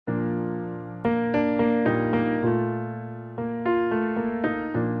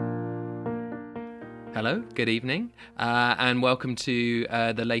Hello, good evening, and welcome to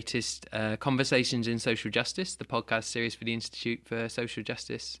the latest Conversations in Social Justice, the podcast series for the Institute for Social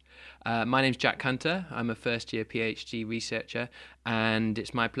Justice. My name's Jack Hunter. I'm a first-year PhD researcher, and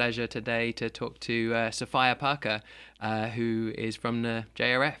it's my pleasure today to talk to Sophia Parker, who is from the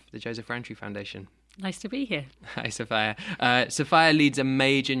JRF, the Joseph Rowntree Foundation. Nice to be here. Hi, Sophia. Sophia leads a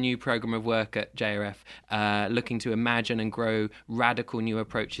major new programme of work at JRF, looking to imagine and grow radical new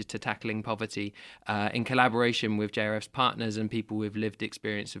approaches to tackling poverty in collaboration with JRF's partners and people with lived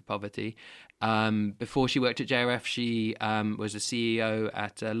experience of poverty. Before she worked at JRF, she was a CEO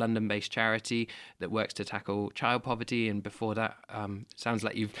at a London-based charity that works to tackle child poverty. And before that, sounds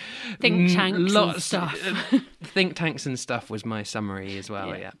like you've... Think tanks and stuff. Think tanks and stuff was my summary as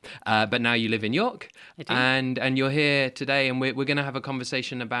well, yeah. But now you live in York. I do. And you're here today, and we're going to have a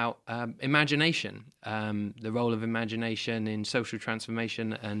conversation about imagination, the role of imagination in social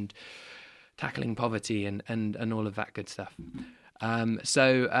transformation and tackling poverty and all of that good stuff.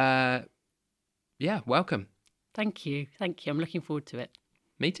 Welcome. Thank you. I'm looking forward to it.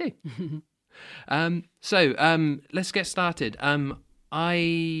 Me too. Let's get started.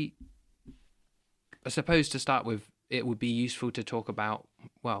 I suppose to start with, it would be useful to talk about,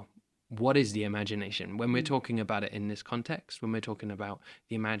 well, what is the imagination? When we're talking about it in this context, when we're talking about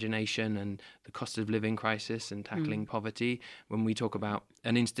the imagination and the cost of living crisis and tackling poverty, when we talk about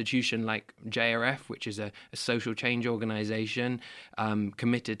an institution like JRF, which is a social change organisation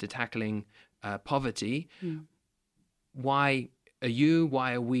committed to tackling poverty, why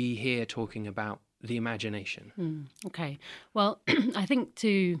are we here talking about the imagination? Okay. Well, I think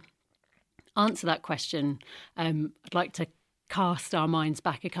to answer that question, I'd like to cast our minds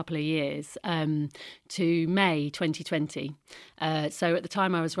back a couple of years to May 2020. So at the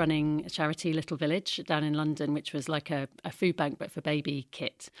time I was running a charity, Little Village, down in London, which was like a food bank but for baby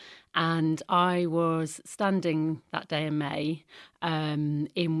kit. And I was standing that day in May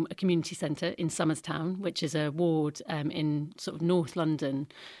in a community centre in Somerstown, which is a ward in sort of North London,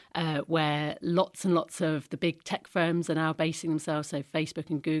 where lots and lots of the big tech firms are now basing themselves, so Facebook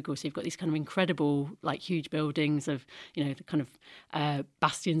and Google. So you've got these kind of incredible, like huge buildings of, the kind of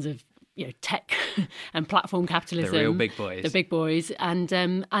bastions of, tech and platform capitalism. The real big boys. The big boys.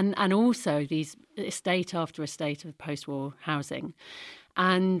 And also these estate after estate of post-war housing.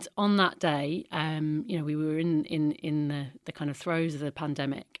 And on that day, we were in the kind of throes of the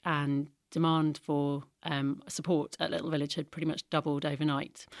pandemic, and demand for support at Little Village had pretty much doubled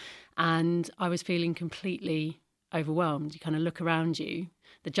overnight. And I was feeling completely overwhelmed. You kind of look around you,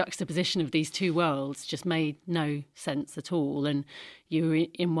 the juxtaposition of these two worlds just made no sense at all. And you,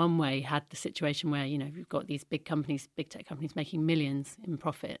 in one way, had the situation where, you've got these big companies, big tech companies making millions in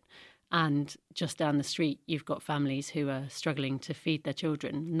profit. And just down the street, you've got families who are struggling to feed their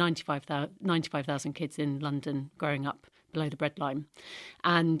children. 95,000 kids in London growing up below the breadline.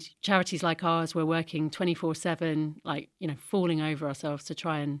 And charities like ours were working 24/7, falling over ourselves to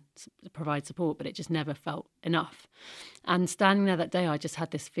try and provide support, but it just never felt enough. And standing there that day, I just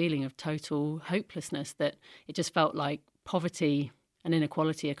had this feeling of total hopelessness, that it just felt like poverty and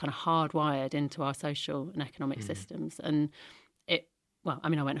inequality are kind of hardwired into our social and economic systems. And I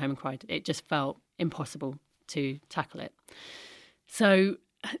went home and cried. It just felt impossible to tackle it. So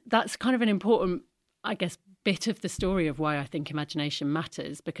that's kind of an important, bit of the story of why I think imagination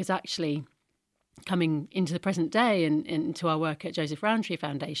matters, because actually coming into the present day and into our work at Joseph Rowntree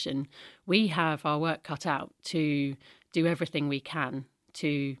Foundation, we have our work cut out to do everything we can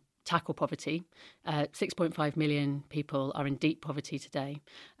to tackle poverty. 6.5 million people are in deep poverty today.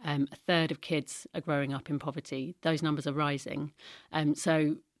 A third of kids are growing up in poverty. Those numbers are rising.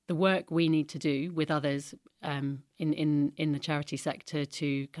 So the work we need to do with others in the charity sector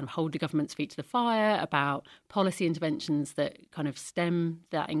to kind of hold the government's feet to the fire about policy interventions that kind of stem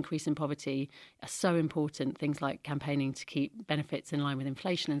that increase in poverty are so important. Things like campaigning to keep benefits in line with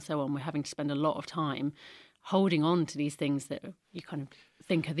inflation and so on. We're having to spend a lot of time holding on to these things that you kind of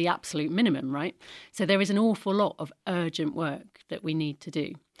think are the absolute minimum, right? So there is an awful lot of urgent work that we need to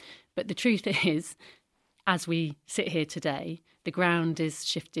do. But the truth is, as we sit here today, the ground is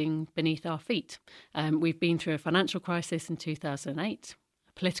shifting beneath our feet. We've been through a financial crisis in 2008,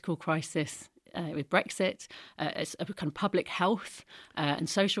 a political crisis with Brexit, a kind of public health and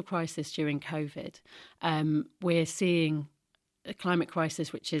social crisis during COVID. We're seeing a climate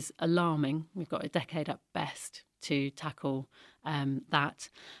crisis which is alarming. We've got a decade at best to tackle that.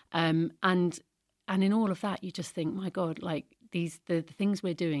 And in all of that, you just think, my God, the things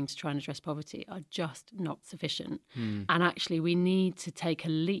we're doing to try and address poverty are just not sufficient. And actually, we need to take a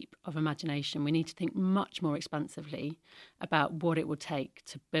leap of imagination. We need to think much more expansively about what it will take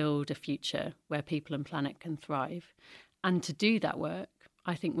to build a future where people and planet can thrive. And to do that work,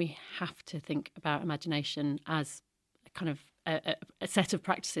 I think we have to think about imagination as a kind of a set of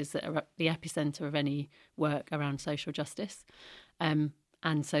practices that are at the epicenter of any work around social justice. And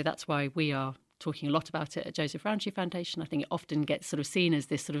so that's why we are talking a lot about it at Joseph Rowntree Foundation. I think it often gets sort of seen as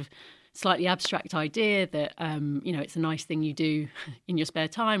this sort of slightly abstract idea that, it's a nice thing you do in your spare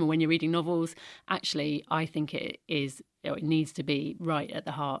time or when you're reading novels. Actually, I think it needs to be right at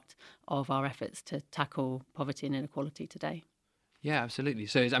the heart of our efforts to tackle poverty and inequality today. Yeah, absolutely.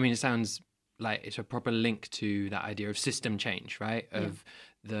 So, it sounds like it's a proper link to that idea of system change, right? Of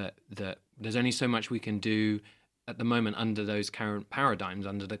the there's only so much we can do at the moment under those current paradigms,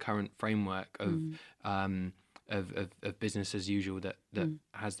 under the current framework of business as usual that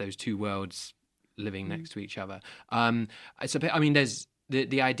has those two worlds living next to each other. It's a bit. There's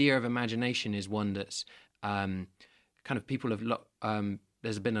the idea of imagination is one that's kind of people have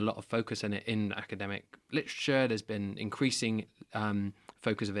there's been a lot of focus on it in academic literature. There's been increasing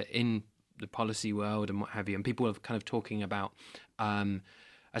focus of it in the policy world and what have you. And people are kind of talking about,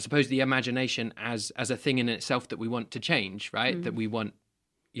 I suppose, the imagination as a thing in itself that we want to change, right? That we want,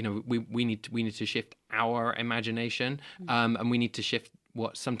 we need to shift our imagination, and we need to shift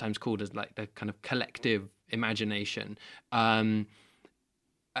what's sometimes called as like the kind of collective imagination. I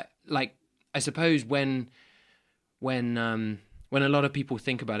suppose when a lot of people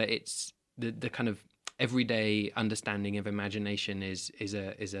think about it, it's the kind of everyday understanding of imagination is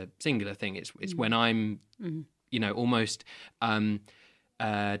a singular thing. It's when I'm almost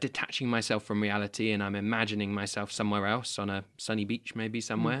detaching myself from reality and I'm imagining myself somewhere else on a sunny beach, maybe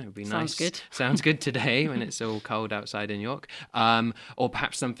somewhere. It'd be Sounds nice. good. Sounds good today when it's all cold outside in York. Or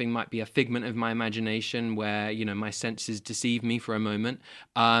perhaps something might be a figment of my imagination where my senses deceive me for a moment.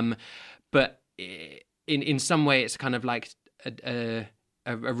 But in some way, it's kind of like a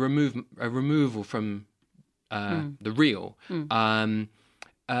removal from the real.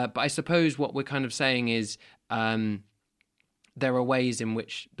 But I suppose what we're kind of saying is there are ways in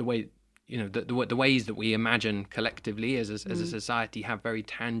which the ways that we imagine collectively as a society have very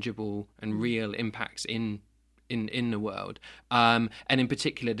tangible and real impacts in the world. And in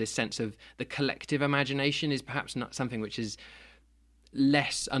particular, this sense of the collective imagination is perhaps not something which is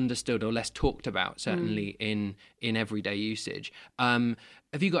less understood or less talked about, certainly in everyday usage. Have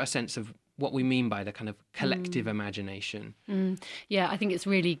you got a sense of what we mean by the kind of collective imagination? Yeah, I think it's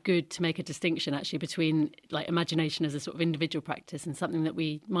really good to make a distinction actually between like imagination as a sort of individual practice and something that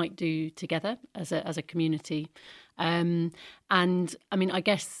we might do together as a community. And I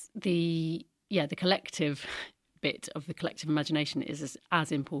guess the collective bit of the collective imagination is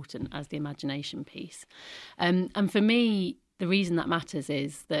as important as the imagination piece. And for me, the reason that matters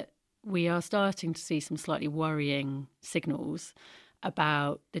is that we are starting to see some slightly worrying signals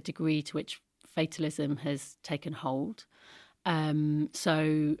about the degree to which fatalism has taken hold.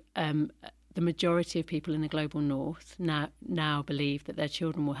 The majority of people in the global north now believe that their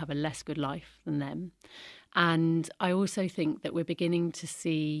children will have a less good life than them. And I also think that we're beginning to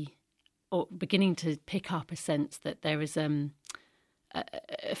see, or beginning to pick up a sense that there is a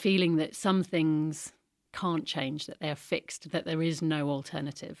feeling that some things can't change, that they are fixed, that there is no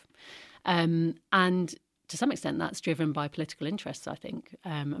alternative. And to some extent, that's driven by political interests, I think.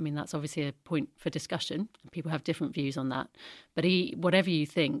 That's obviously a point for discussion. People have different views on that. But whatever you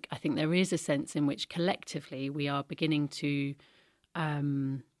think, I think there is a sense in which collectively we are beginning to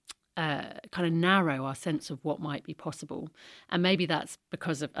kind of narrow our sense of what might be possible. And maybe that's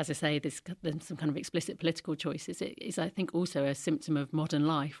because of, as I say, there's some kind of explicit political choices. It is, I think, also a symptom of modern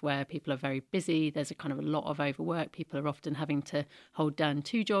life where people are very busy. There's a kind of a lot of overwork. People are often having to hold down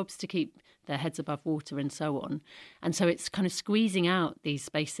 2 jobs to keep their heads above water and so on. And so it's kind of squeezing out these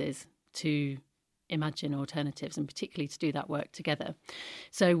spaces to imagine alternatives and particularly to do that work together.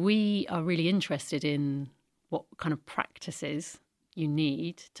 So we are really interested in what kind of practices you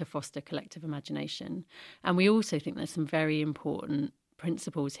need to foster collective imagination. And we also think there's some very important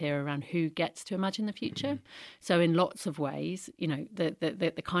principles here around who gets to imagine the future. So in lots of ways,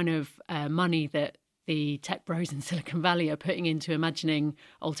 the kind of money that the tech bros in Silicon Valley are putting into imagining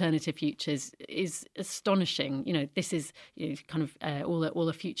alternative futures is astonishing. This is kind of all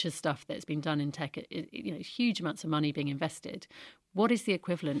the future stuff that's been done in tech. Huge amounts of money being invested. What is the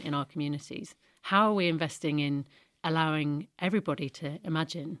equivalent in our communities? How are we investing in allowing everybody to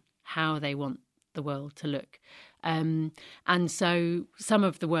imagine how they want the world to look? And so some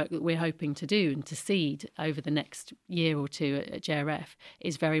of the work that we're hoping to do and to seed over the next year or two at JRF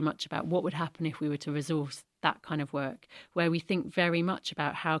is very much about what would happen if we were to resource that kind of work, where we think very much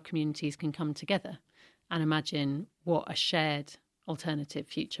about how communities can come together and imagine what a shared alternative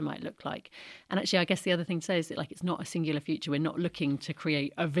future might look like. And actually, I guess the other thing to say is that, like, it's not a singular future. We're not looking to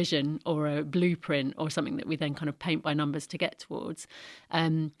create a vision or a blueprint or something that we then kind of paint by numbers to get towards.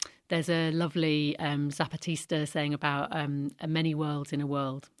 There's a lovely Zapatista saying about many worlds in a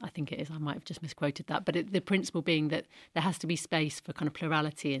world. I think it is. I might have just misquoted that. But the principle being that there has to be space for kind of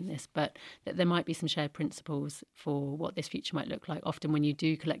plurality in this, but that there might be some shared principles for what this future might look like. Often when you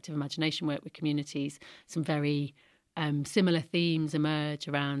do collective imagination work with communities, some very similar themes emerge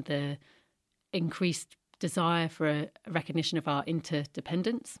around the increased desire for a recognition of our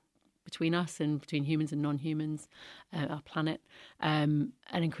interdependence between us and between humans and non-humans, our planet, an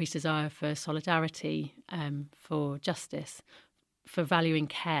increased desire for solidarity, for justice, for valuing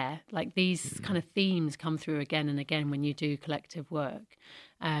care. Like, these kind of themes come through again and again when you do collective work.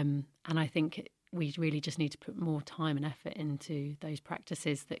 And I think we really just need to put more time and effort into those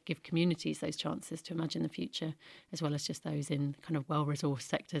practices that give communities those chances to imagine the future, as well as just those in kind of well-resourced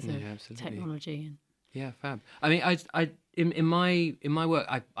sectors of technology. And yeah, fab. I mean, I in my work,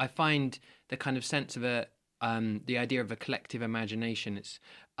 I find the kind of sense of the idea of a collective imagination.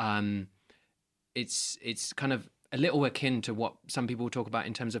 It's kind of a little akin to what some people talk about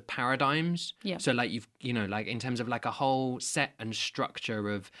in terms of paradigms. Yeah. So like like in terms of like a whole set and structure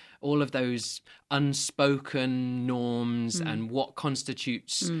of all of those unspoken norms and what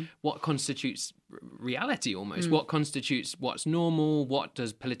constitutes reality almost. What constitutes what's normal, what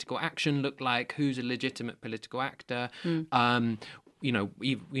does political action look like, who's a legitimate political actor,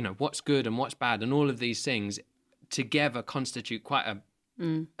 what's good and what's bad, and all of these things together constitute quite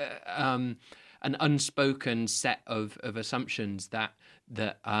an unspoken set of assumptions that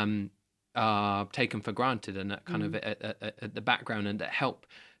are taken for granted and that kind of at the background and that help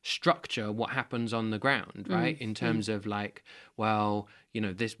structure what happens on the ground, right? In terms of like, well,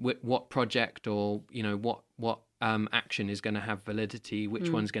 what project or what action is going to have validity, which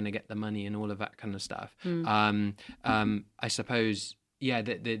one's going to get the money, and all of that kind of stuff. I suppose,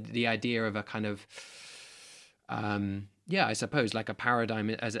 the idea of a kind of I suppose like a paradigm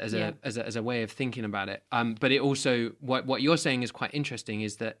as a way of thinking about it. But it also, what you're saying is quite interesting,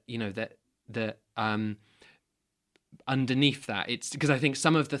 is that that underneath that, it's because I think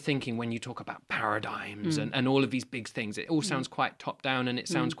some of the thinking when you talk about paradigms and all of these big things, it all sounds quite top down and it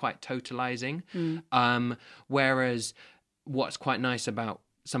sounds quite totalizing. Whereas what's quite nice about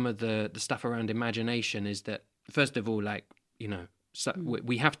some of the stuff around imagination is that, first of all, like, so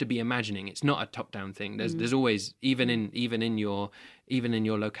we have to be imagining. It's not a top-down thing. There's always, even in your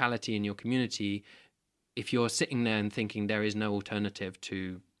locality, in your community, if you're sitting there and thinking there is no alternative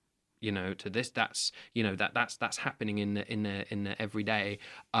to this, that's that's happening in the everyday,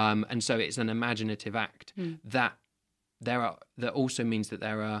 and so it's an imaginative act that also means that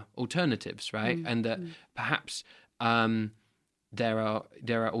there are alternatives, right? And that perhaps there are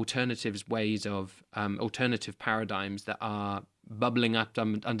alternatives, ways of alternative paradigms that are bubbling up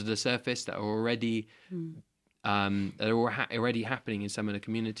under the surface, that are already already happening in some of the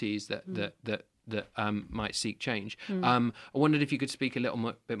communities that might seek change. I wondered if you could speak a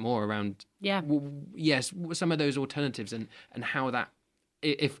little bit more around some of those alternatives and how that,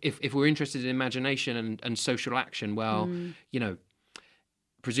 if we're interested in imagination and social action, well,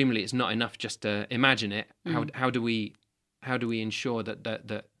 presumably it's not enough just to imagine it. How do we ensure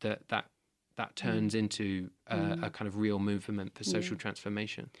that turns into a kind of real movement for social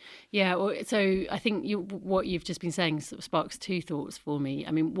transformation? Yeah, well, so I think what you've just been saying sort of sparks two thoughts for me.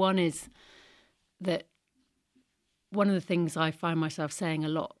 I mean, one is that one of the things I find myself saying a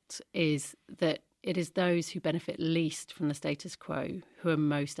lot is that it is those who benefit least from the status quo who are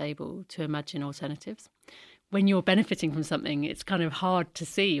most able to imagine alternatives. When you're benefiting from something, it's kind of hard to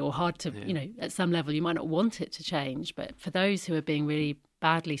see, or hard to, at some level, you might not want it to change. But for those who are being really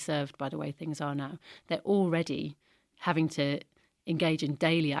badly served by the way things are now, they're already having to engage in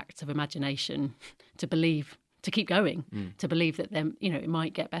daily acts of imagination to keep going, to believe that it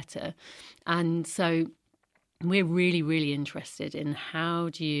might get better. And so we're really, really interested in how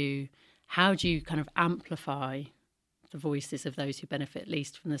do you kind of amplify the voices of those who benefit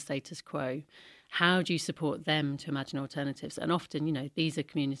least from the status quo? How do you support them to imagine alternatives? And often, these are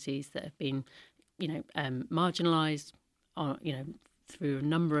communities that have been, marginalised, through a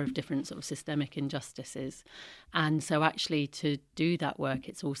number of different sort of systemic injustices. And so actually to do that work,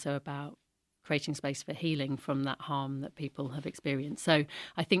 it's also about creating space for healing from that harm that people have experienced. So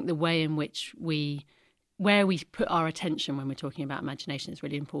I think the way in which we where we put our attention when we're talking about imagination is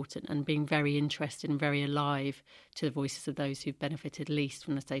really important, and being very interested and very alive to the voices of those who've benefited least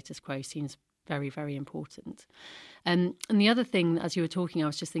from the status quo seems very, very important. And the other thing, as you were talking, I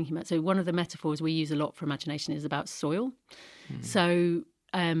was just thinking about, so one of the metaphors we use a lot for imagination is about soil. So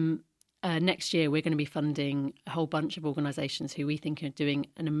next year we're going to be funding a whole bunch of organisations who we think are doing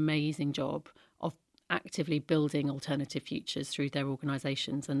an amazing job of actively building alternative futures through their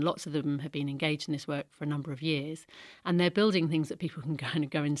organisations, and lots of them have been engaged in this work for a number of years, and they're building things that people can kind of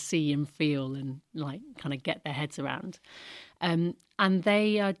go and see and feel and like kind of get their heads around, and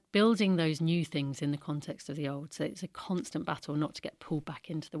they are building those new things in the context of the old. So it's a constant battle not to get pulled back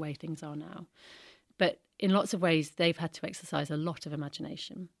into the way things are now, but in lots of ways they've had to exercise a lot of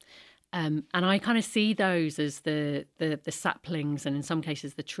imagination. And I kind of see those as the saplings, and in some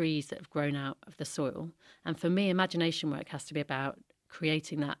cases the trees that have grown out of the soil. And for me, imagination work has to be about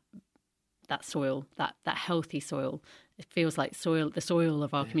creating that soil, that healthy soil. It feels like the soil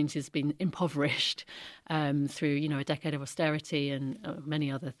of our community has been impoverished through a decade of austerity and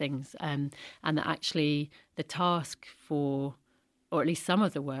many other things, and that actually the task for, or at least some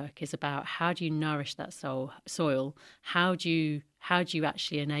of the work, is about how do you nourish that soil? How do you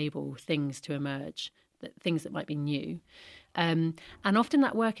actually enable things to emerge, things that might be new? And often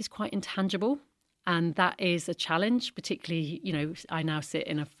that work is quite intangible, and that is a challenge. Particularly, I now sit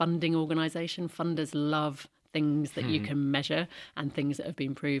in a funding organisation. Funders love things that you can measure and things that have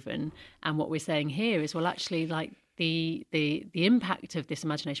been proven. And what we're saying here is, well, actually, like the impact of this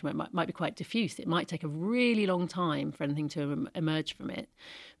imagination work might be quite diffuse. It might take a really long time for anything to emerge from it.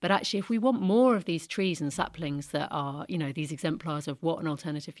 But actually, if we want more of these trees and saplings that are, these exemplars of what an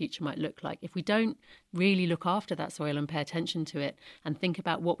alternative future might look like, if we don't really look after that soil and pay attention to it and think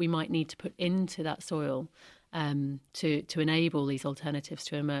about what we might need to put into that soil to enable these alternatives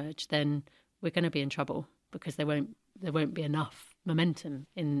to emerge, then we're going to be in trouble, because there won't be enough momentum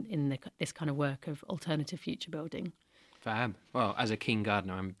in this kind of work of alternative future building. Fab. Well, as a keen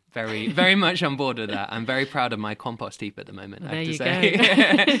gardener, I'm very, very much on board with that. I'm very proud of my compost heap at the moment, I have to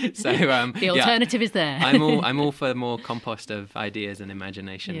say. So the alternative is there. I'm all for more compost of ideas and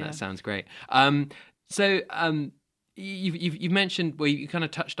imagination. Yeah. That sounds great. You've mentioned, well, you kind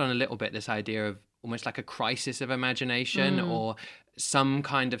of touched on a little bit this idea of almost like a crisis of imagination, or some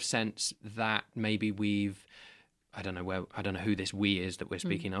kind of sense that maybe we've, I don't know who this we is that we're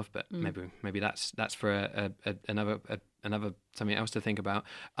speaking of, but maybe that's for another something else to think about.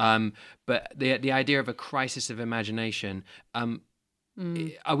 But the idea of a crisis of imagination,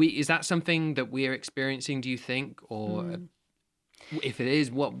 is that something that we are experiencing, do you think, or if it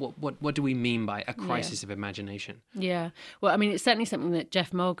is, what do we mean by a crisis of imagination? Yeah. Well, I mean, it's certainly something that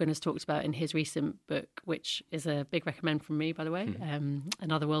Jeff Morgan has talked about in his recent book, which is a big recommend from me, by the way.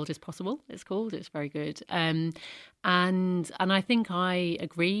 Another World is Possible, it's called. It's very good. And I think I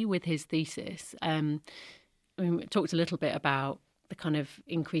agree with his thesis. I mean, we talked a little bit about the kind of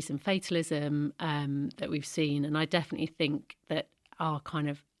increase in fatalism that we've seen. And I definitely think that our kind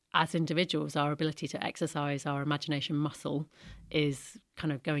of, as individuals, our ability to exercise our imagination muscle is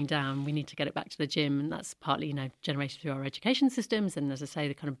kind of going down. We need to get it back to the gym, and that's partly, generated through our education systems and, as I say,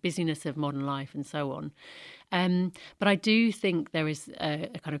 the kind of busyness of modern life and so on. But I do think there is a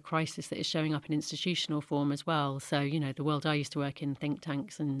kind of crisis that is showing up in institutional form as well. So, the world I used to work in, think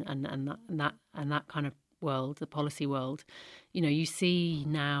tanks and that kind of world, the policy world, you see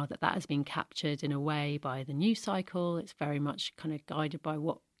now that has been captured in a way by the news cycle. It's very much kind of guided by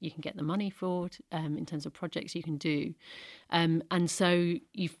what you can get the money for in terms of projects you can do. And so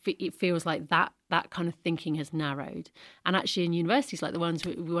it feels like that kind of thinking has narrowed. And actually in universities like the ones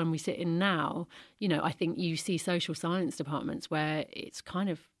when we sit in now, I think you see social science departments where it's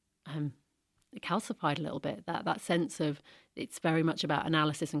kind of calcified a little bit, that sense of it's very much about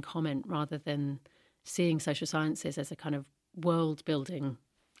analysis and comment rather than seeing social sciences as a kind of world-building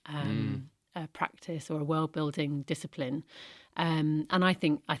practice or a world-building discipline. And I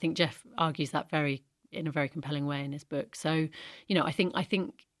think Jeff argues that in a very compelling way in his book. So, I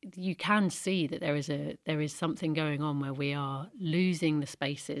think you can see that there is something going on where we are losing the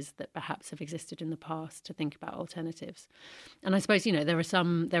spaces that perhaps have existed in the past to think about alternatives. And I suppose, there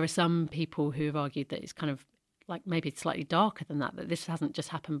are some people who have argued that it's kind of like maybe it's slightly darker than that this hasn't just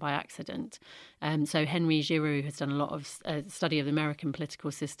happened by accident. So Henry Giroux has done a lot of study of the American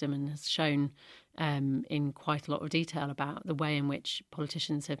political system and has shown in quite a lot of detail about the way in which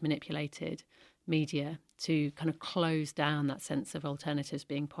politicians have manipulated media to kind of close down that sense of alternatives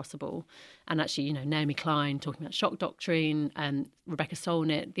being possible. And actually, Naomi Klein talking about shock doctrine and Rebecca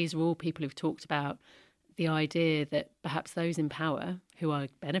Solnit, these are all people who've talked about the idea that perhaps those in power who are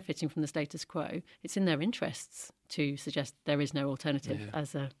benefiting from the status quo, it's in their interests to suggest there is no alternative,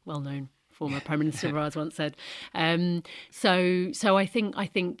 as a well-known former Prime Minister of ours once said. So I think I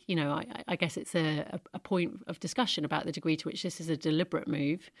guess it's a point of discussion about the degree to which this is a deliberate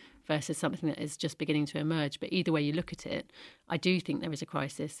move versus something that is just beginning to emerge. But either way you look at it, I do think there is a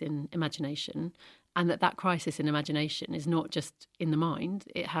crisis in imagination, and that crisis in imagination is not just in the mind.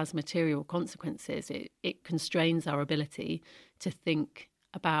 It has material consequences. It constrains our ability to think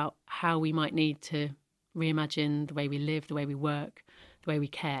about how we might need to reimagine the way we live, the way we work, the way we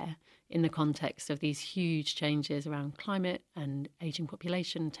care, in the context of these huge changes around climate and ageing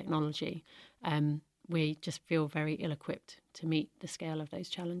population, technology. We just feel very ill-equipped to meet the scale of those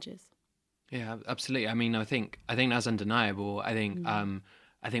challenges. Yeah, absolutely. I mean, I think that's undeniable. I think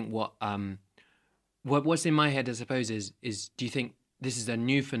what's in my head, I suppose, is do you think this is a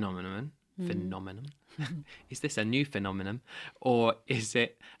new phenomenon? Is this a new phenomenon, or is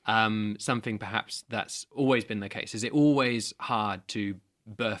it something perhaps that's always been the case? Is it always hard to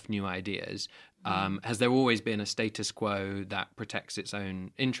birth new ideas? Has there always been a status quo that protects its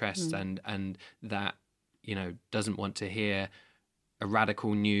own interests and that doesn't want to hear a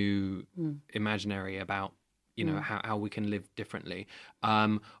radical new imaginary about how we can live differently,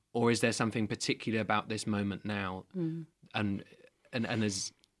 or is there something particular about this moment now, and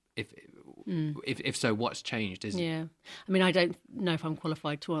as if so, what's changed? I mean, I don't know if I'm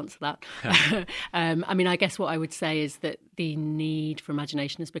qualified to answer that. I mean, I guess what I would say is that the need for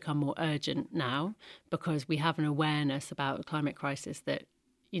imagination has become more urgent now because we have an awareness about the climate crisis that,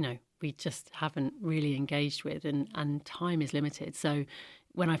 we just haven't really engaged with, and time is limited. So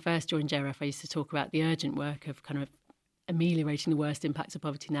when I first joined JRF, I used to talk about the urgent work of kind of ameliorating the worst impacts of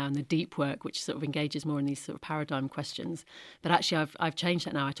poverty now, and the deep work, which sort of engages more in these sort of paradigm questions. But actually, I've changed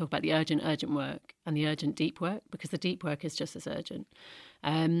that now. I talk about the urgent work and the urgent deep work, because the deep work is just as urgent.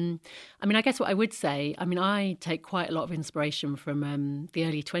 I mean, I guess what I would say, I take quite a lot of inspiration from the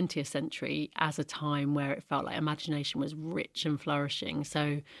early 20th century as a time where it felt like imagination was rich and flourishing.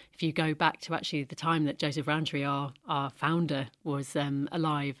 So if you go back to actually the time that Joseph Rowntree, our founder, was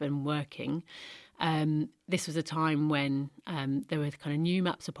alive and working, this was a time when there were kind of new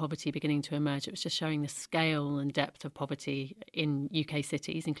maps of poverty beginning to emerge. It was just showing the scale and depth of poverty in UK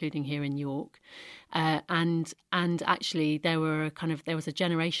cities, including here in York. And actually, there was a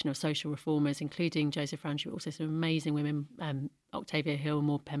generation of social reformers, including Joseph Rowntree, but also some amazing women, Octavia Hill,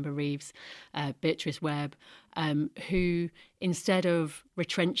 Maud Pember Reeves, Beatrice Webb, who, instead of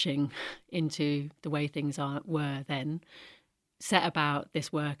retrenching into the way things were then, set about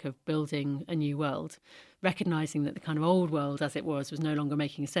this work of building a new world, recognising that the kind of old world as it was no longer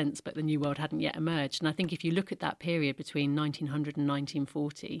making sense, but the new world hadn't yet emerged. And I think if you look at that period between 1900 and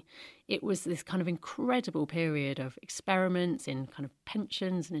 1940, it was this kind of incredible period of experiments in kind of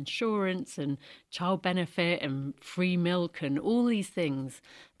pensions and insurance and child benefit and free milk and all these things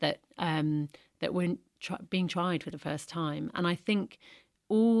that were being tried for the first time. And I think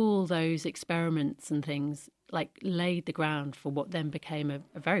all those experiments and things laid the ground for what then became a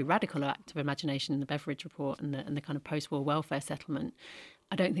very radical act of imagination in the Beveridge Report and the kind of post-war welfare settlement.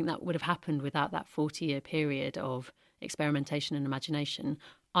 I don't think that would have happened without that 40-year period of experimentation and imagination.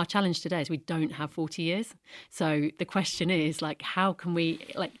 Our challenge today is we don't have 40 years. So the question is, how can we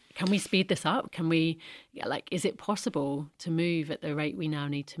speed this up? Can we, is it possible to move at the rate we now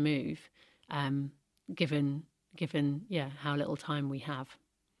need to move, given how little time we have?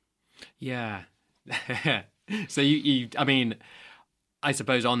 Yeah. So I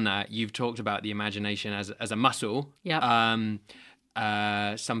suppose on that you've talked about the imagination as a muscle,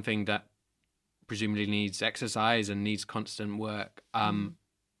 something that presumably needs exercise and needs constant work. Could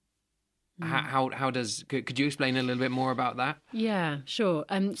you explain a little bit more about that? Yeah, sure.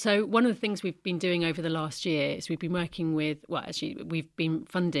 So one of the things we've been doing over the last year is we've been working with, we've been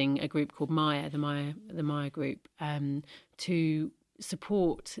funding a group called Maya, the Maya Group, to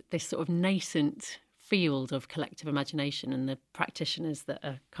support this sort of nascent field of collective imagination and the practitioners that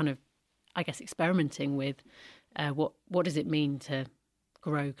are kind of, I guess, experimenting with what does it mean to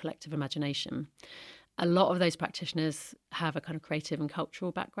grow collective imagination. A lot of those practitioners have a kind of creative and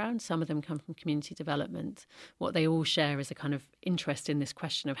cultural background. Some of them come from community development. What they all share is a kind of interest in this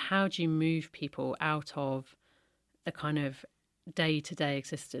question of how do you move people out of the kind of day-to-day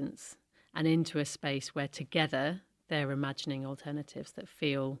existence and into a space where together they're imagining alternatives that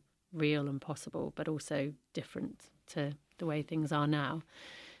feel real and possible, but also different to the way things are now.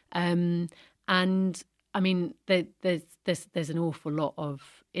 And I mean, there's an awful lot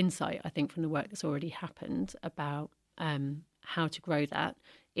of insight, I think, from the work that's already happened about how to grow that.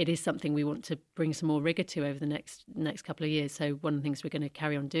 it is something we want to bring some more rigour to over the next couple of years. So one of the things we're going to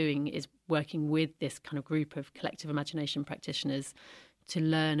carry on doing is working with this kind of group of collective imagination practitioners to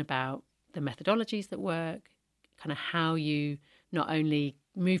learn about the methodologies that work, kind of how you not only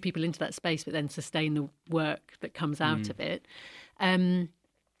move people into that space, but then sustain the work that comes out of it. I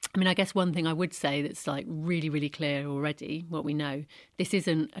mean, I guess one thing I would say that's like really, really clear already, what we know, this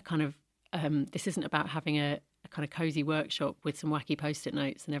isn't a kind of, this isn't about having a kind of cozy workshop with some wacky post-it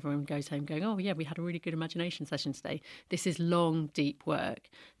notes and everyone goes home going, oh yeah, we had a really good imagination session today. This is long, deep work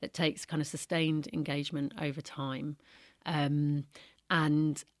that takes kind of sustained engagement over time. And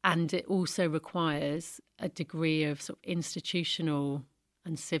it also requires a degree of sort of institutional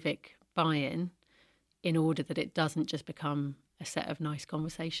and civic buy-in in order that it doesn't just become a set of nice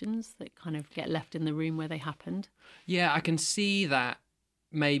conversations that kind of get left in the room where they happened. Yeah, I can see that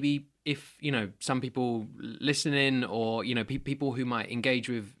maybe if, you know, some people listening or, you know, people who might engage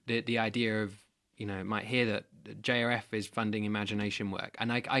with the idea of, you know, might hear that JRF is funding imagination work.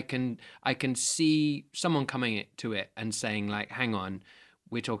 And I can see someone coming to it and saying like, hang on,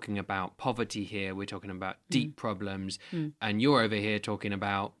 we're talking about poverty here. We're talking about deep problems. And you're over here talking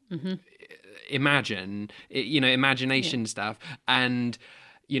about imagination stuff. And,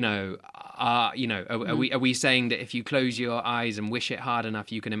 are we saying that if you close your eyes and wish it hard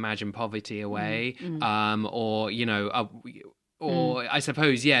enough, you can imagine poverty away? Or I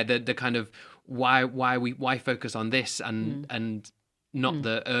suppose, the kind of why focus on this and not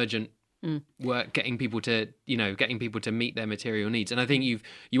the urgent work getting people to meet their material needs. And I think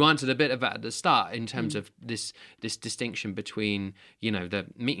you answered a bit of that at the start in terms of this distinction between the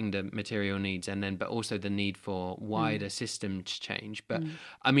meeting the material needs and then but also the need for wider systems change. But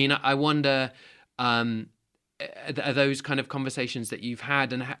I mean, I wonder, are those kind of conversations that you've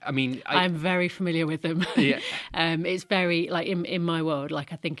had? And I mean, I'm very familiar with them. Yeah. It's very like in my world,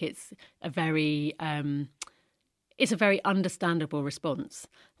 like I think it's a very understandable response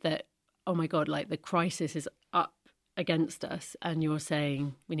that, oh my God, like the crisis is up against us and you're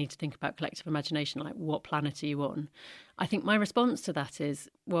saying we need to think about collective imagination, like what planet are you on? I think my response to that is,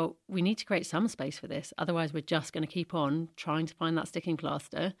 well, we need to create some space for this. Otherwise, we're just going to keep on trying to find that sticking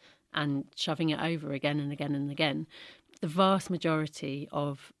plaster and shoving it over again and again and again. The vast majority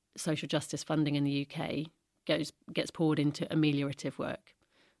of social justice funding in the UK gets poured into ameliorative work.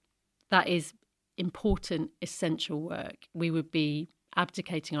 That is important, essential work. We would be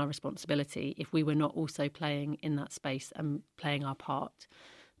abdicating our responsibility if we were not also playing in that space and playing our part.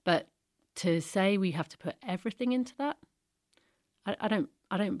 But to say we have to put everything into that, I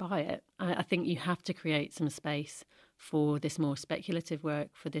don't buy it. I think you have to create some space for this more speculative work,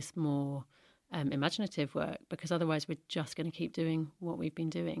 for this more imaginative work, because otherwise we're just going to keep doing what we've been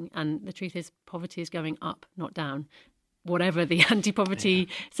doing. And the truth is, poverty is going up, not down. Whatever the anti-poverty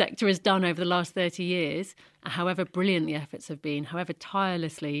sector has done over the last 30 years, however brilliant the efforts have been, however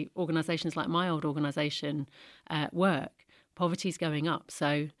tirelessly organisations like my old organisation work, poverty is going up.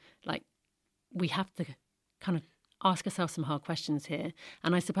 So, like, we have to kind of ask ourselves some hard questions here.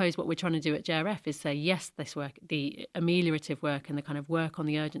 And I suppose what we're trying to do at JRF is say, yes, this work, the ameliorative work and the kind of work on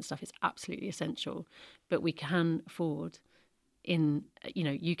the urgent stuff is absolutely essential, but we can afford in,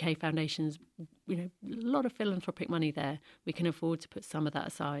 UK foundations, a lot of philanthropic money there. We can afford to put some of that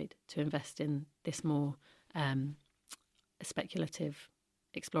aside to invest in this more speculative,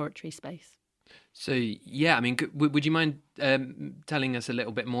 exploratory space. So, yeah, I mean, would you mind telling us a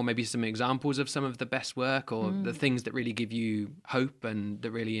little bit more, maybe some examples of some of the best work or the things that really give you hope and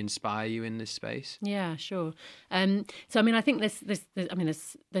that really inspire you in this space? Yeah, sure. So, I mean, I think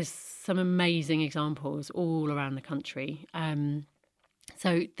there's some amazing examples all around the country.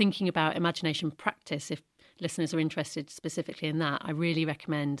 So thinking about imagination practice, if listeners are interested specifically in that, I really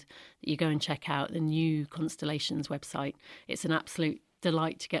recommend that you go and check out the New Constellations website. It's an absolute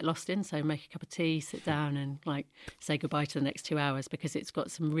delight to get lost in. So make a cup of tea, sit down and say goodbye to the next 2 hours, because it's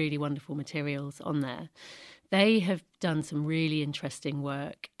got some really wonderful materials on there. They have done some really interesting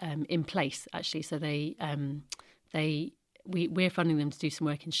work in place, actually. So we're funding them to do some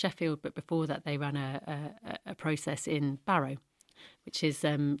work in Sheffield, but before that they ran a process in Barrow, which is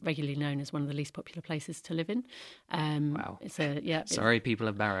regularly known as one of the least popular places to live in. Wow. Sorry, people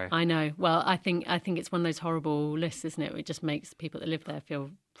of Barrow. I know. Well, I think it's one of those horrible lists, isn't it? It just makes people that live there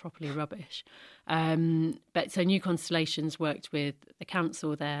feel properly rubbish. But so New Constellations worked with the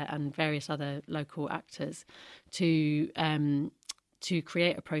council there and various other local actors to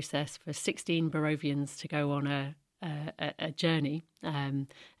create a process for 16 Barrovians to go on a journey,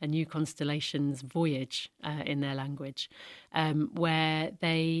 a New Constellations voyage in their language, where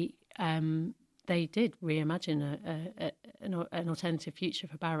they they did reimagine an alternative future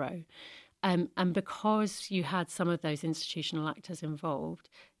for Barrow. And because you had some of those institutional actors involved,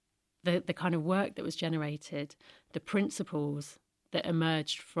 the kind of work that was generated, the principles that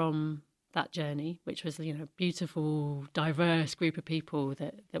emerged from that journey, which was, you know, beautiful, diverse group of people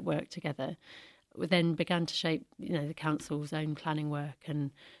that worked together, then began to shape, you know, the council's own planning work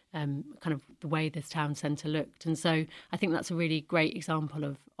and kind of the way this town centre looked. And so I think that's a really great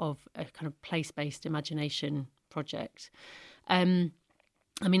example of a kind of place-based imagination project. I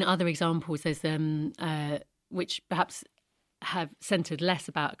mean, other examples, there's which perhaps have centred less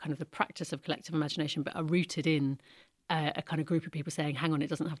about kind of the practice of collective imagination, but are rooted in a kind of group of people saying, hang on, it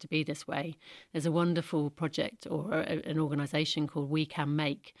doesn't have to be this way. There's a wonderful project or an organisation called We Can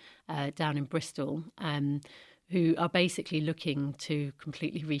Make down in Bristol, who are basically looking to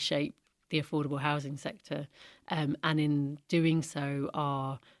completely reshape the affordable housing sector, and in doing so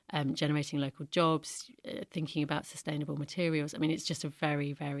are generating local jobs, thinking about sustainable materials. I mean, it's just a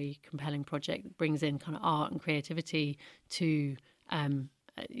very, very compelling project that brings in kind of art and creativity to,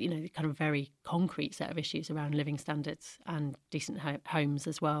 you know, kind of very concrete set of issues around living standards and decent homes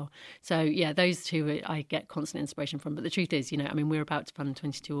as well. So, yeah, those two I get constant inspiration from. But the truth is, you know, I mean, we're about to fund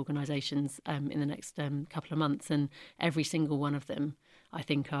 22 organisations in the next couple of months, and every single one of them, I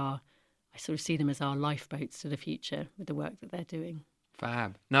think, I sort of see them as our lifeboats to the future with the work that they're doing.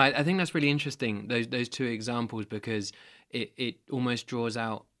 Fab. No, I think that's really interesting, those two examples, because it almost draws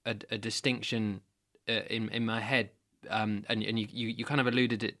out a distinction in my head, and you kind of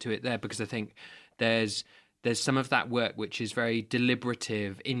alluded to it there, because I think there's some of that work which is very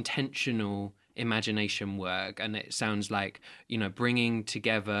deliberative, intentional imagination work, and it sounds like, you know, bringing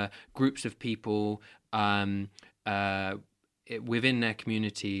together groups of people within their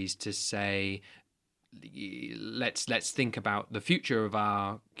communities to say, let's think about the future of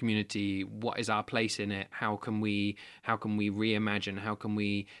our community. What is our place in it? How can we reimagine? How can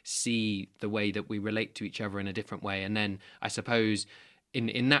we see the way that we relate to each other in a different way? And then I suppose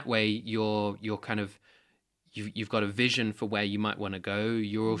in that way you're kind of you've got a vision for where you might want to go.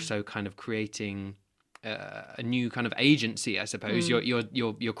 You're also kind of creating a new kind of agency, I suppose.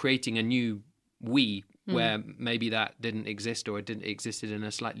 You're creating a new we, where maybe that didn't exist, or it didn't existed in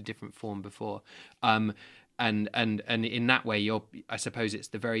a slightly different form before, and in that way, I suppose it's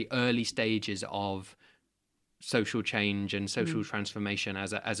the very early stages of social change and social transformation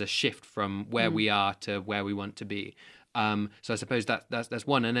as a shift from where we are to where we want to be. So I suppose that's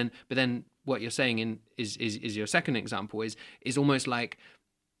one, but then what you're saying is your second example is almost like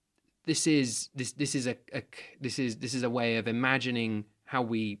this is a way of imagining how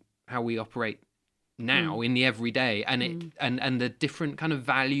we operate now in the everyday, and and the different kind of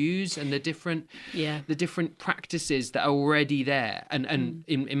values and the different practices that are already there, and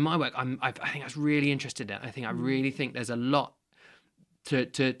in my work I think that's really interested in. I think I really think there's a lot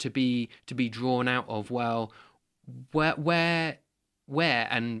to be drawn out of. Well, where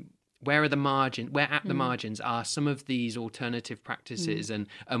are the margins? Where at the margins are some of these alternative practices, and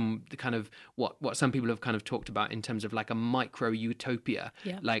the kind of what some people have kind of talked about in terms of like a micro utopia,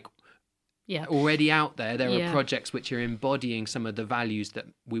 like. Yeah. Already out there are projects which are embodying some of the values that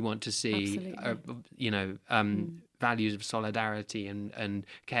we want to see. Values of solidarity and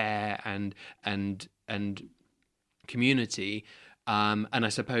care and community. And I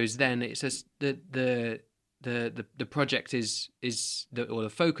suppose then it's just the project is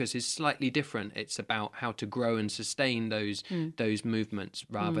the focus is slightly different. It's about how to grow and sustain those movements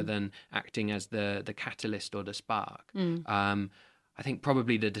rather than acting as the catalyst or the spark. I think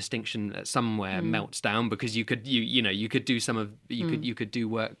probably the distinction somewhere melts down, because you could do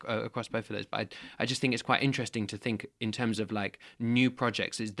work across both of those. But I just think it's quite interesting to think in terms of like new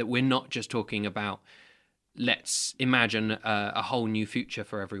projects, is that we're not just talking about let's imagine a whole new future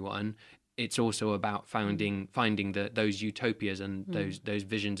for everyone. It's also about finding those utopias and those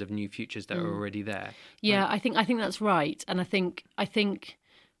visions of new futures that are already there. Yeah, right? I think that's right, and I think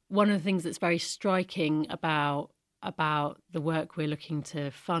one of the things that's very striking about the work we're looking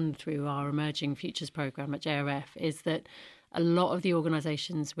to fund through our Emerging Futures programme at JRF is that a lot of the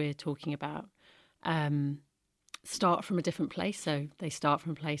organisations we're talking about start from a different place. So they start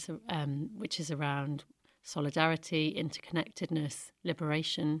from a place which is around solidarity, interconnectedness,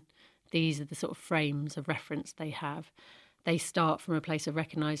 liberation. These are the sort of frames of reference they have. They start from a place of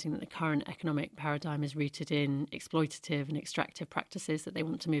recognising that the current economic paradigm is rooted in exploitative and extractive practices that they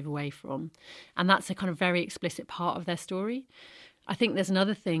want to move away from. And that's a kind of very explicit part of their story. I think there's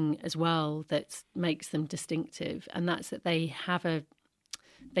another thing as well that makes them distinctive, and that's that they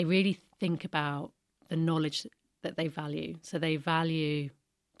really think about the knowledge that they value. So they value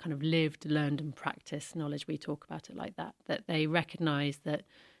kind of lived, learned and practiced knowledge. We talk about it like that, that they recognise that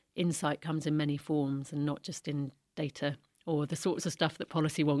insight comes in many forms and not just in data or the sorts of stuff that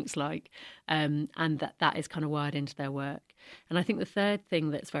policy wonks like, and that is kind of wired into their work. And I think the third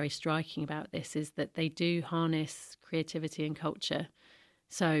thing that's very striking about this is that they do harness creativity and culture.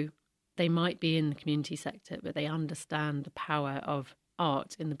 So they might be in the community sector, but they understand the power of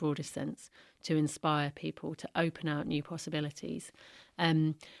art in the broadest sense to inspire people, to open out new possibilities.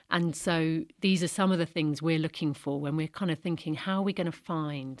 And so these are some of the things we're looking for when we're kind of thinking, how are we going to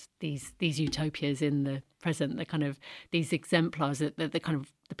find these utopias in the present, the kind of these exemplars, the kind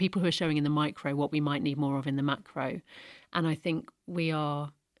of the people who are showing in the micro what we might need more of in the macro. And I think we've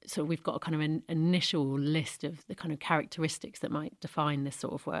got a kind of an initial list of the kind of characteristics that might define this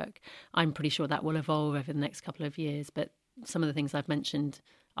sort of work. I'm pretty sure that will evolve over the next couple of years, but some of the things I've mentioned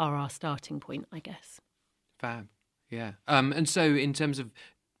are our starting point, I guess. Fab. Yeah. And so in terms of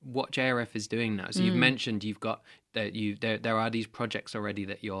what JRF is doing now, so you've mentioned you've got that there are these projects already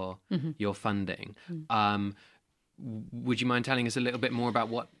that you're funding. Would you mind telling us a little bit more about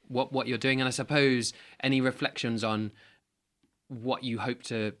what you're doing, and I suppose any reflections on what you hope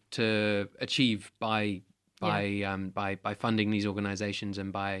to achieve by funding these organisations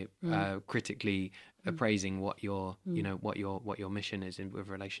and by critically appraising what your mission is with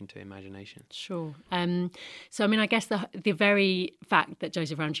relation to imagination? Sure. So I mean, I guess the very fact that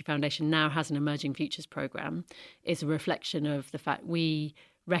Joseph Rowntree Foundation now has an Emerging Futures programme is a reflection of the fact we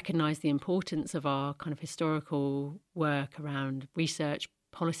recognise the importance of our kind of historical work around research,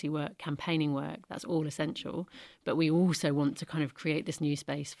 policy work, campaigning work. That's all essential, but we also want to kind of create this new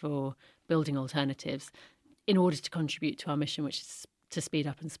space for building alternatives in order to contribute to our mission, which is to speed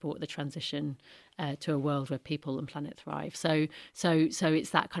up and support the transition to a world where people and planet thrive. So it's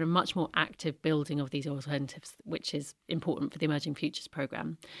that kind of much more active building of these alternatives, which is important for the Emerging Futures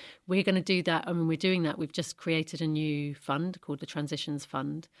programme. We're going to do that. I mean, we're doing that. We've just created a new fund called the Transitions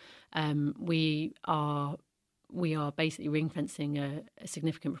Fund. We are basically ring-fencing a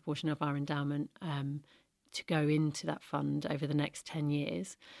significant proportion of our endowment to go into that fund over the next 10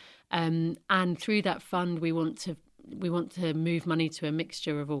 years. And through that fund, we want to move money to a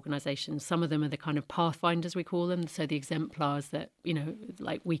mixture of organisations. Some of them are the kind of pathfinders, we call them. So the exemplars that,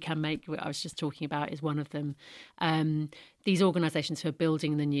 like We Can Make, I was just talking about, is one of them. These organisations who are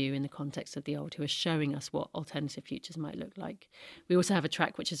building the new in the context of the old, who are showing us what alternative futures might look like. We also have a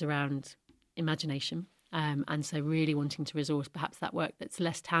track which is around imagination. And so really wanting to resource perhaps that work that's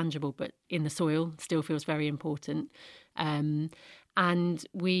less tangible but in the soil still feels very important. And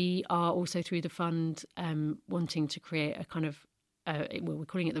we are also through the fund wanting to create a kind of, we're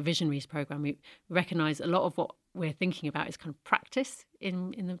calling it the Visionaries programme. We recognise a lot of what we're thinking about is kind of practice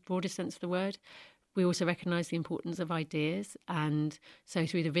in the broadest sense of the word. We also recognise the importance of ideas. And so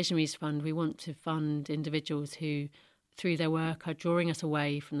through the Visionaries Fund, we want to fund individuals who, through their work, are drawing us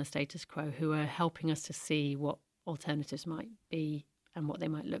away from the status quo, who are helping us to see what alternatives might be and what they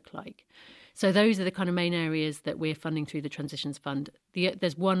might look like. So those are the kind of main areas that we're funding through the Transitions Fund.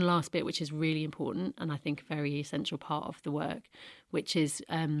 There's one last bit which is really important and I think a very essential part of the work, which is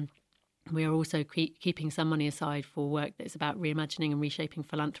we are also keeping some money aside for work that's about reimagining and reshaping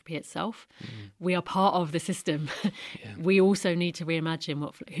philanthropy itself. We are part of the system. Yeah. We also need to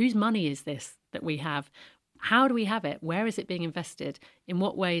reimagine whose money is this that we have? How do we have it? Where is it being invested? In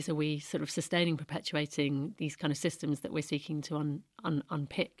what ways are we sort of sustaining, perpetuating these kind of systems that we're seeking to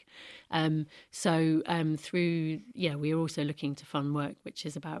unpick? We are also looking to fund work which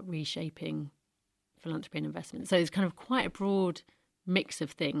is about reshaping philanthropy and investment. So it's kind of quite a broad mix of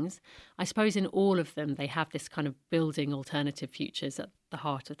things. I suppose in all of them, they have this kind of building alternative futures at the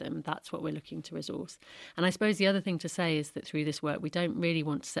heart of them. That's what we're looking to resource. And I suppose the other thing to say is that through this work, we don't really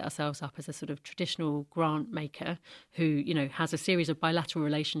want to set ourselves up as a sort of traditional grant maker who, has a series of bilateral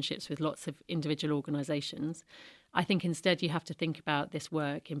relationships with lots of individual organisations. I think instead you have to think about this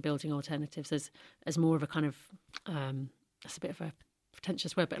work in building alternatives as more of a kind of, that's a bit of a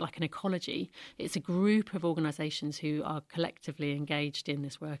pretentious word, but like an ecology. It's a group of organisations who are collectively engaged in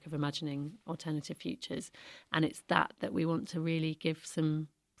this work of imagining alternative futures, and it's that we want to really give some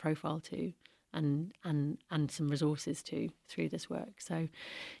profile to and some resources to through this work. So,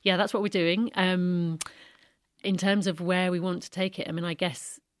 yeah, that's what we're doing. In terms of where we want to take it, I mean, I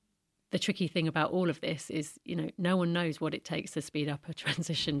guess the tricky thing about all of this is, no one knows what it takes to speed up a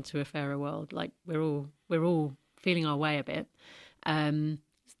transition to a fairer world. Like we're all feeling our way a bit.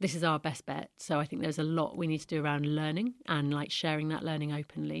 This is our best bet. So I think there's a lot we need to do around learning and like sharing that learning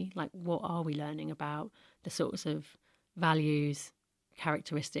openly. Like, what are we learning about the sorts of values,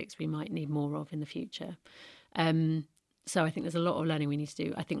 characteristics we might need more of in the future? So I think there's a lot of learning we need to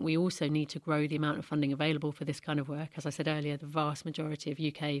do. I think we also need to grow the amount of funding available for this kind of work. As I said earlier, the vast majority of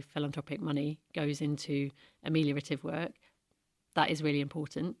UK philanthropic money goes into ameliorative work. That is really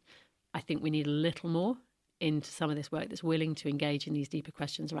important. I think we need a little more into some of this work that's willing to engage in these deeper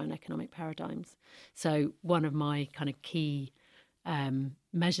questions around economic paradigms. So one of my kind of key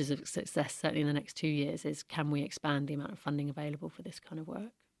measures of success, certainly in the next 2 years, is can we expand the amount of funding available for this kind of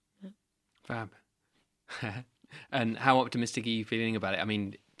work? Yeah. Fab. And how optimistic are you feeling about it? I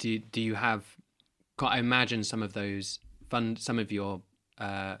mean, do you have? I imagine some of those some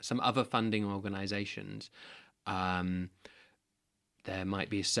other funding organisations, there might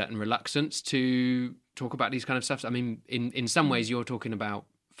be a certain reluctance to talk about these kind of stuff. I mean, in some ways, you're talking about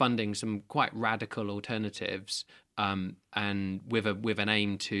funding some quite radical alternatives, and with an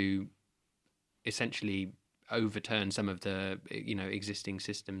aim to essentially overturn some of the existing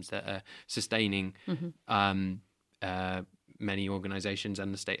systems that are sustaining many organisations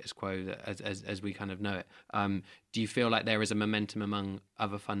and the status quo as we kind of know it. Do you feel like there is a momentum among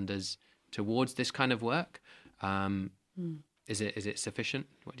other funders towards this kind of work? Is it sufficient?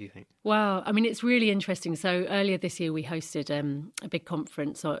 What do you think? Well, I mean, it's really interesting. So earlier this year, we hosted a big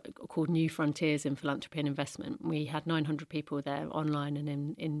conference called New Frontiers in Philanthropy and Investment. We had 900 people there, online and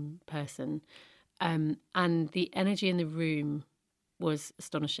in person. And the energy in the room was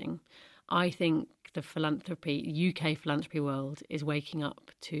astonishing. I think the UK philanthropy world is waking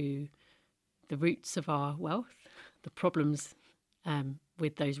up to the roots of our wealth, the problems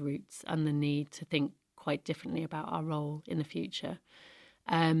with those roots, and the need to think quite differently about our role in the future.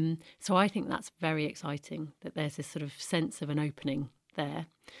 So I think that's very exciting, that there's this sort of sense of an opening there.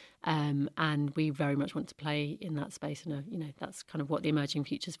 And we very much want to play in that space, and that's kind of what the Emerging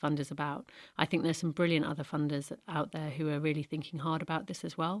Futures Fund is about. I think there's some brilliant other funders out there who are really thinking hard about this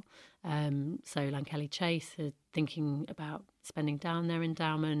as well. So Lankelly Chase are thinking about spending down their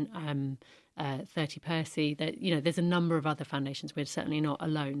endowment. 30 Percy. There's a number of other foundations. We're certainly not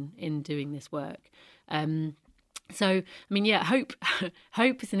alone in doing this work. So, I mean, yeah,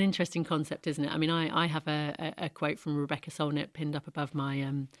 hope is an interesting concept, isn't it? I mean, I have a quote from Rebecca Solnit pinned up above my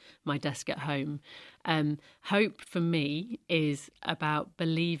my desk at home. Hope for me is about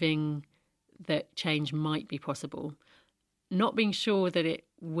believing that change might be possible, not being sure that it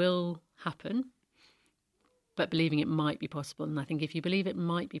will happen, but believing it might be possible. And I think if you believe it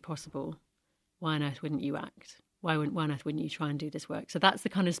might be possible, why on earth wouldn't you act? Why on earth wouldn't you try and do this work? So that's the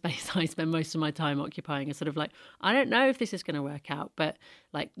kind of space I spend most of my time occupying, is sort of like, I don't know if this is going to work out, but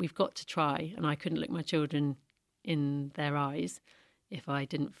like, we've got to try. And I couldn't look my children in their eyes if I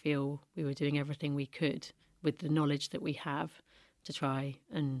didn't feel we were doing everything we could with the knowledge that we have to try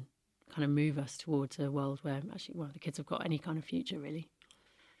and kind of move us towards a world where actually, the kids have got any kind of future, really.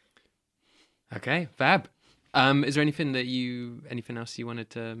 Okay, fab. Is there anything else you wanted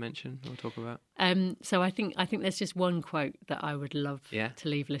to mention or talk about? So I think there's just one quote that I would love to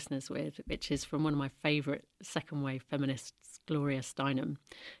leave listeners with, which is from one of my favourite second wave feminists, Gloria Steinem,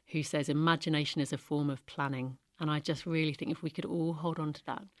 who says, "Imagination is a form of planning." And I just really think if we could all hold on to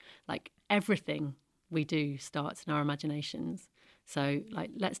that, like everything we do starts in our imaginations. So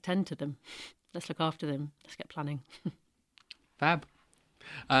like, let's tend to them, let's look after them, let's get planning. Fab.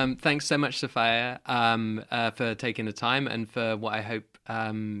 Thanks so much, Sophia, for taking the time and for what I hope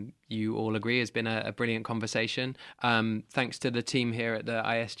you all agree has been a brilliant conversation. Thanks to the team here at the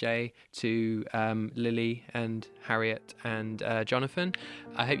ISJ, to Lily and Harriet and Jonathan.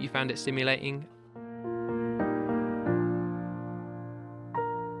 I hope you found it stimulating.